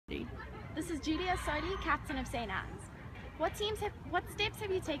This is Julia Saulez, captain of St. Anne's. What steps have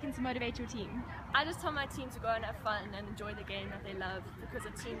you taken to motivate your team? I just tell my team to go and have fun and enjoy the game that they love, because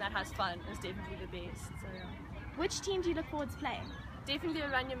a team that has fun is definitely the best. So, yeah. Which team do you look forward to playing? Definitely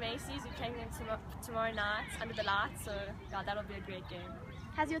Oranje Macy's. We're playing them tomorrow night under the lights, so yeah, that'll be a great game.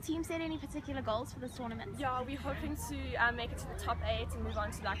 Has your team set any particular goals for this tournament? Yeah, we're hoping to make it to the top 8 and move on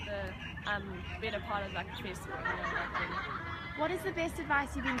to like the better part of like the festival. What is the best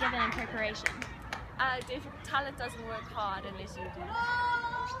advice you've been given in preparation? Talent doesn't work hard unless you do.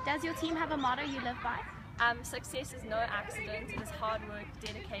 Does your team have a motto you live by? Success is no accident. It is hard work,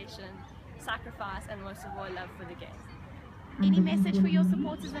 dedication, sacrifice, and most of all, love for the game. Any message for your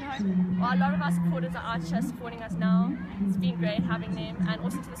supporters at home? Well, a lot of our supporters are out here supporting us now. It's been great having them, and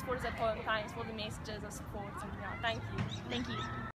also to the supporters at home, thanks for all the messages of support. And yeah, thank you. Thank you.